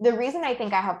the reason I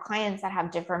think I have clients that have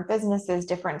different businesses,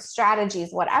 different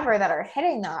strategies, whatever, that are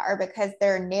hitting that are because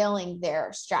they're nailing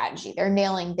their strategy. They're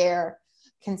nailing their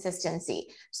consistency.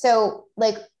 So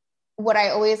like what I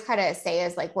always kind of say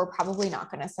is like, we're probably not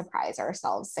going to surprise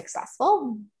ourselves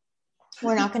successful.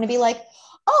 We're not going to be like,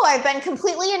 oh, I've been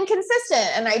completely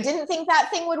inconsistent and I didn't think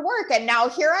that thing would work. And now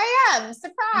here I am,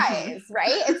 surprise,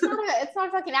 right? It's not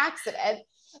a fucking accident.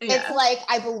 Yeah. It's like,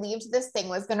 I believed this thing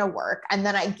was going to work. And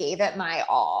then I gave it my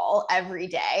all every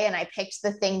day. And I picked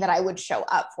the thing that I would show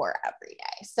up for every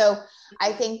day. So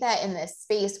I think that in this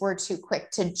space, we're too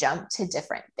quick to jump to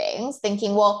different things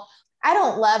thinking, well, I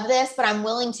don't love this, but I'm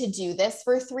willing to do this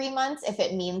for 3 months if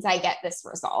it means I get this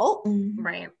result.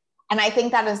 Right. And I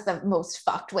think that is the most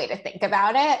fucked way to think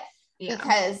about it,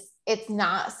 because it's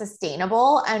not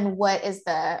sustainable. And what is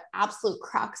the absolute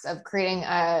crux of creating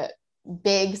a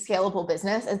big scalable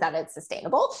business is that it's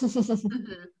sustainable.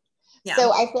 Yeah.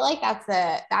 So I feel like that's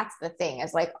the thing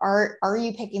is like, are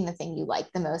you picking the thing you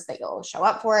like the most, that you'll show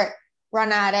up for it,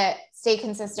 run at it, stay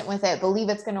consistent with it, believe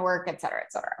it's going to work, et cetera,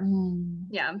 et cetera.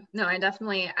 Yeah, no, I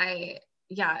totally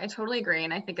agree.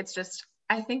 And I think it's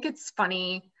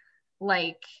funny,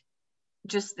 like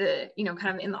just the,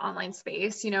 kind of in the online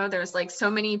space, there's like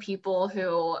so many people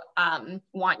who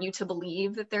want you to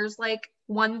believe that there's like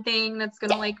one thing that's going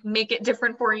to like make it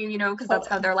different for you, because that's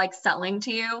how they're like selling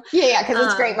to you. Yeah. Cause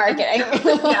it's great marketing.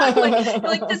 Yeah.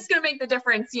 Like this is going to make the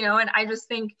difference, and I just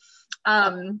think,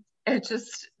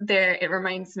 it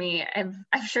reminds me, I've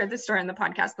shared this story on the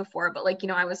podcast before, but like,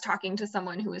 I was talking to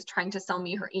someone who was trying to sell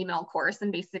me her email course.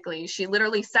 And basically she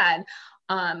literally said,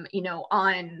 we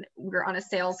were on a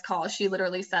sales call. She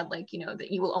literally said like,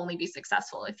 that you will only be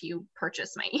successful if you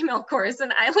purchase my email course.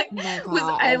 And I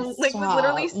was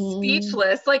literally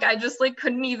speechless. Like, I just like,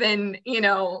 couldn't even,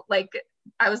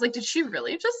 I was like, did she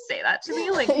really just say that to me?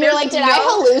 Like, you're like, did I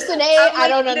hallucinate? I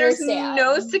don't understand.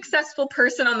 There's no successful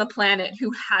person on the planet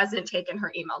who hasn't taken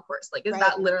her email course. Like, is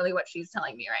that literally what she's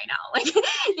telling me right now? Like,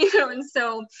 and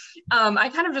so, I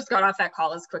kind of just got off that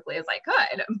call as quickly as I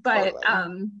could, but,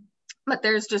 but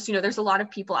there's just, there's a lot of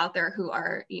people out there who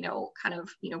are, kind of,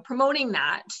 promoting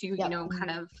that to, kind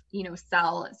of,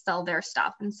 sell their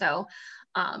stuff. And so,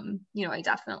 I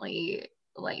definitely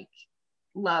like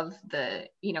love the,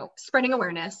 spreading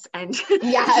awareness and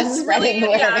spreading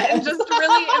awareness. And just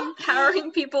really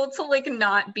empowering people to like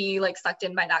not be like sucked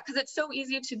in by that, because it's so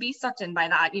easy to be sucked in by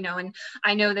that, and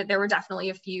I know that there were definitely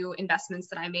a few investments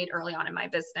that I made early on in my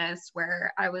business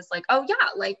where I was like, oh yeah,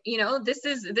 like, this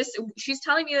she's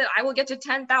telling me that I will get to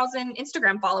 10,000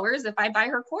 Instagram followers if I buy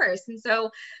her course, and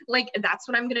so like that's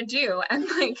what I'm gonna do, and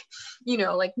like,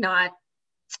 like not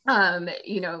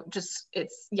just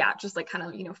it's just like kind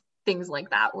of things like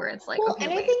that where it's like, well, okay,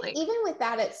 and I think even with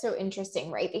that, it's so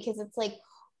interesting, right? Because it's like,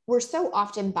 we're so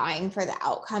often buying for the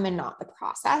outcome and not the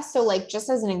process. So like, just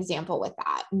as an example with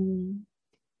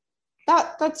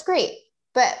that's great.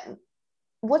 But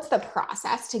what's the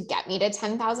process to get me to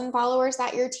 10,000 followers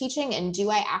that you're teaching? And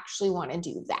do I actually want to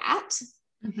do that?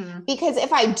 Because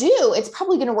if I do, it's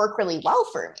probably going to work really well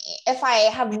for me. If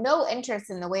I have no interest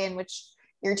in the way in which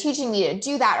you're teaching me to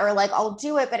do that, or like, I'll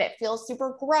do it, but it feels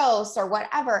super gross or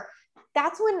whatever,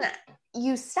 that's when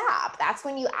you stop. That's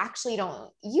when you actually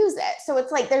don't use it. So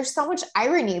it's like, there's so much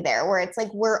irony there where it's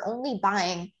like, we're only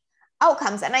buying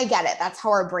outcomes. And I get it. That's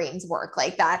how our brains work.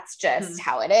 Like, that's just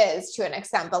how it is to an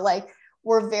extent, but like,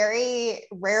 we're very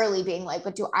rarely being like,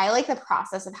 but do I like the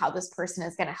process of how this person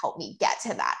is going to help me get to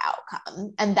that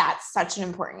outcome? And that's such an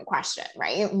important question,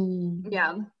 right?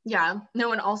 Yeah.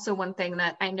 No, and also one thing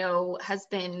that I know has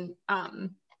been,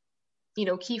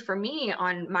 key for me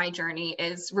on my journey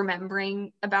is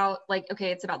remembering about like,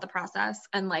 okay, it's about the process,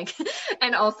 and like,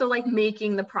 and also like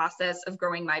making the process of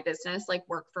growing my business like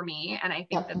work for me. And I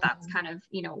think that that's kind of,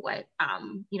 what,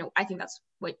 I think that's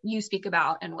what you speak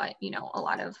about, and what, a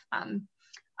lot of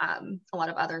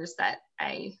others that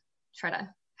I try to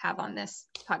have on this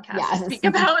podcast speak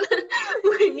about,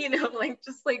 like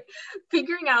just like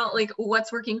figuring out like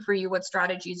what's working for you, what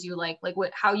strategies you like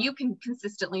how you can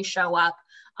consistently show up.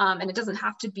 And it doesn't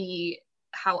have to be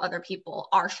how other people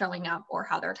are showing up or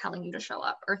how they're telling you to show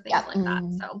up or things like that.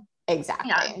 So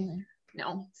exactly.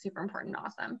 no, super important.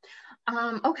 Awesome.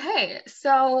 Okay.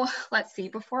 So let's see,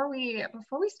 before we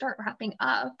start wrapping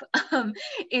up,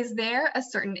 is there a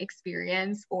certain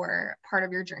experience or part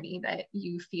of your journey that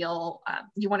you feel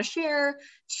you want to share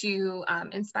to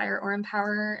inspire or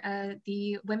empower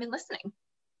the women listening?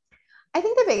 I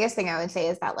think the biggest thing I would say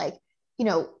is that, like, you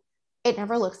know, it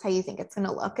never looks how you think it's going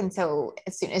to look. And so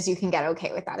as soon as you can get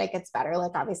okay with that, it gets better.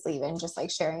 Like, obviously, even just like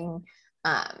sharing,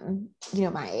 you know,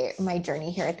 my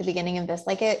journey here at the beginning of this,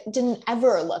 like, it didn't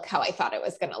ever look how I thought it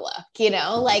was going to look, you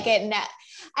know, like and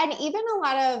even a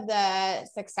lot of the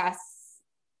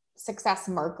success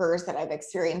markers that I've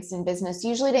experienced in business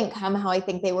usually didn't come how I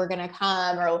think they were going to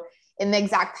come, or in the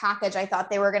exact package I thought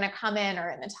they were going to come in, or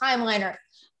in the timeline, or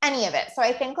any of it. So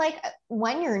I think, like,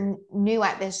 when you're new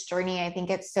at this journey, I think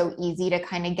it's so easy to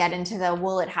kind of get into the,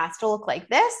 well, it has to look like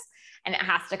this, and it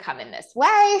has to come in this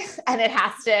way, and it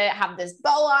has to have this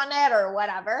bow on it, or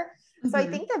whatever. Mm-hmm. So I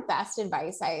think the best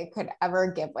advice I could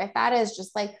ever give with that is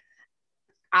just, like,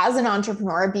 as an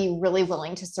entrepreneur, be really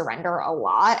willing to surrender a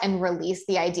lot and release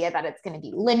the idea that it's going to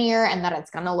be linear and that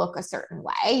it's going to look a certain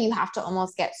way. You have to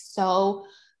almost get so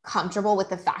comfortable with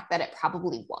the fact that it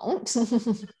probably won't.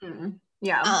 Mm-hmm.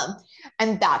 Yeah.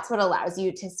 And that's what allows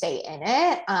you to stay in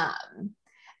it.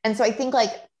 And so I think,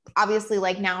 like, obviously,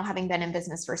 like, now having been in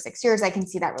business for 6 years, I can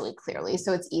see that really clearly.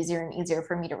 So it's easier and easier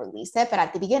for me to release it. But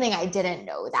at the beginning, I didn't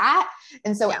know that.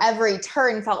 And so every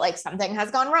turn felt like something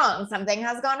has gone wrong. Something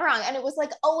has gone wrong. And it was,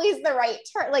 like, always the right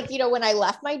turn. Like, you know, when I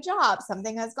left my job,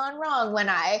 something has gone wrong. When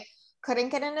I couldn't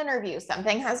get an interview,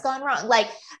 something has gone wrong. Like,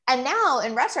 and now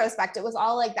in retrospect, it was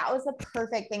all like, that was the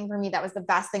perfect thing for me. That was the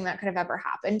best thing that could have ever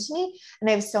happened to me. And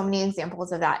I have so many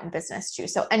examples of that in business too.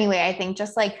 So anyway, I think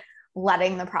just, like,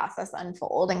 letting the process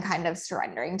unfold and kind of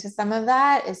surrendering to some of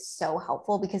that is so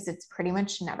helpful, because it's pretty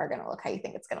much never going to look how you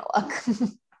think it's going to look.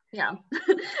 Yeah.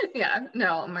 Yeah.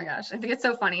 No, oh my gosh. I think it's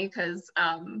so funny because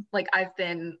like, I've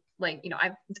been, like, you know,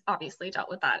 I've obviously dealt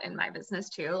with that in my business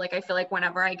too. Like, I feel like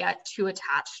whenever I get too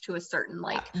attached to a certain,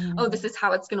 like, oh, this is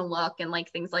how it's going to look, and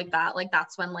like things like that, like,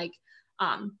 that's when, like,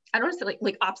 I don't want to say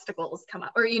like obstacles come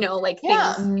up, or, you know, like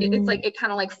things, it's like, it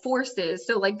kind of like forces.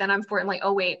 So like, then I'm like,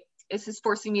 oh wait, this is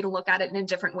forcing me to look at it in a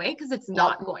different way, because it's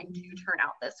not going to turn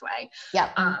out this way.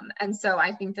 And so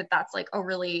I think that that's like a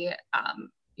really,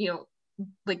 you know,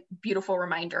 like, beautiful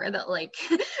reminder that, like,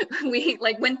 we,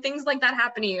 like, when things like that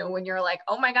happen to you, when you're like,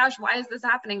 oh my gosh, why is this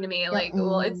happening to me? Like,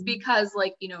 well, it's because,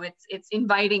 like, you know, it's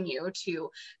inviting you to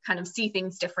kind of see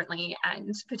things differently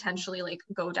and potentially, like,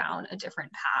 go down a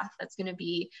different path that's going to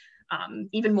be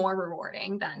even more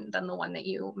rewarding than the one that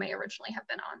you may originally have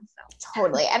been on. So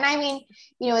totally. And I mean,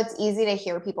 you know, it's easy to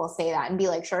hear people say that and be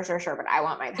like, sure, but I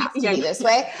want my path to be this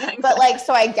way. Yeah, exactly. But, like,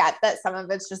 so I get that some of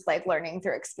it's just, like, learning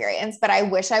through experience, but I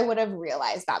wish I would have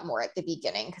realized that more at the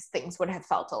beginning, because things would have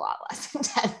felt a lot less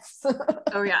intense.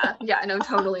 Oh yeah. Yeah, no,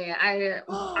 totally.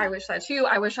 I wish that too.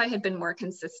 I wish I had been more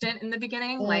consistent in the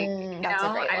beginning. Like, you know,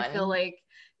 I feel like,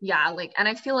 yeah, like, and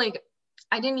I feel like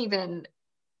I didn't even,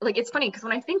 like, it's funny because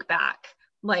when I think back,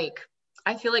 like,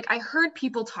 I feel like I heard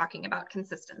people talking about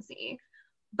consistency,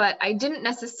 but I didn't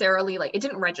necessarily, like, it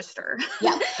didn't register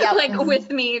like with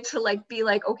me to, like, be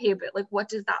like, okay, but, like, what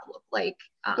does that look like?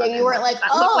 You weren't like,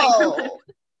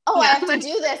 oh, I have to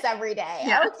do this every day.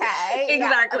 Yeah. Okay.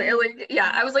 Exactly. Yeah. Like,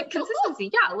 yeah, I was like, consistency.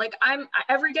 Yeah. Like,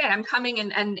 every day I'm coming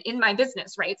and in my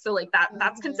business, right? So, like,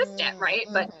 that's consistent, right?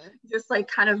 But just, like,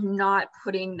 kind of not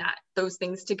putting those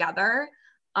things together.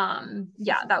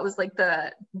 Yeah, that was, like,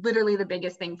 literally the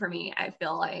biggest thing for me. I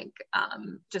feel like,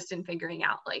 just in figuring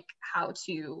out, like, how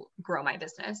to grow my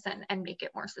business and make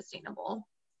it more sustainable.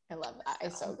 I love that. I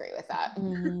so agree with that.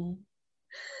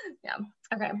 Yeah.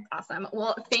 Okay. Awesome.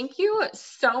 Well, thank you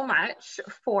so much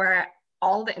for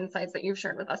all the insights that you've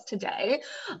shared with us today.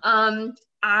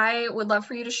 I would love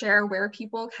for you to share where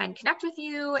people can connect with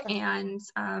you and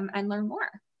learn more.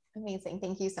 Amazing.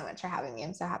 Thank you so much for having me.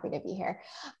 I'm so happy to be here.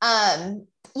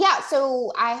 Yeah,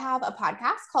 so I have a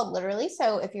podcast called Literally.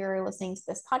 So if you're listening to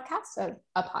this podcast, so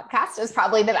a podcast is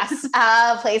probably the best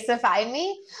place to find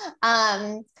me.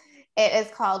 It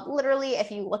is called Literally.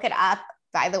 If you look it up,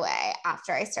 by the way,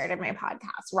 after I started my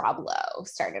podcast, Rob Lowe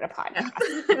started a podcast.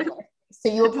 So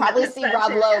you will probably see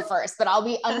Rob Lowe first, but I'll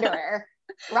be under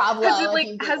Rob Lowe.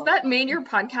 Has that made your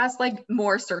podcast, like,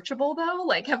 more searchable though?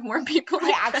 Like, have more people?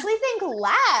 I actually think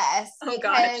less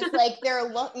because like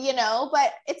they're you know,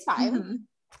 but it's fine.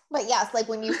 But yes, like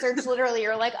when you search Literally,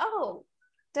 you're like, oh,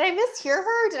 did I mishear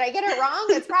her? Did I get it wrong?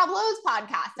 It's Rob Lowe's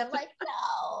podcast. I'm like,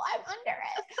 no, I'm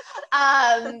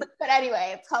under it. But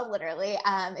anyway, it's called Literally.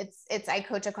 I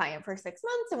coach a client for 6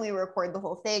 months and we record the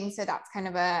whole thing. So that's kind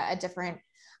of a different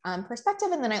perspective.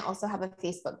 And then I also have a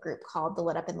Facebook group called the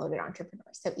Lit Up and Loaded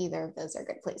Entrepreneurs. So either of those are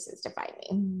good places to find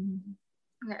me.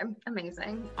 Okay,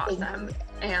 amazing. Awesome.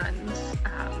 And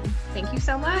thank you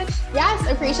so much. Yes,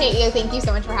 appreciate you. Thank you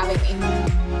so much for having me.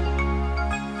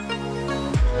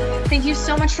 Thank you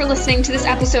so much for listening to this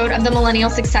episode of the Millennial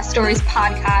Success Stories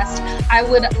podcast. I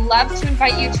would love to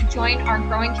invite you to join our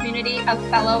growing community of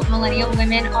fellow millennial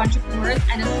women entrepreneurs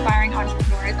and aspiring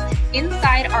entrepreneurs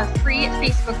inside our free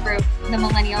Facebook group, the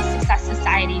Millennial Success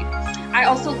Society. I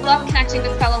also love connecting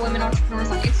with fellow women entrepreneurs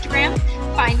on Instagram.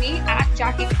 Find me at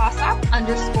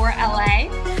JackieKossoff_LA.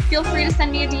 Feel free to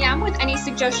send me a DM with any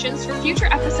suggestions for future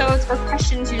episodes or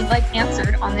questions you'd like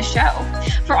answered on the show.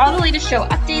 For all the latest show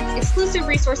updates, exclusive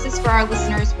resources for our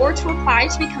listeners, or to apply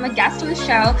to become a guest on the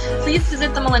show, please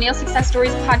visit the Millennial Success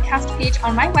Stories podcast page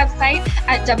on my website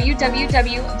at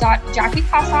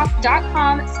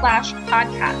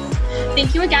www.JackieKossoff.com/podcast.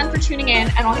 Thank you again for tuning in,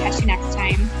 and I'll catch you next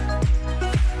time.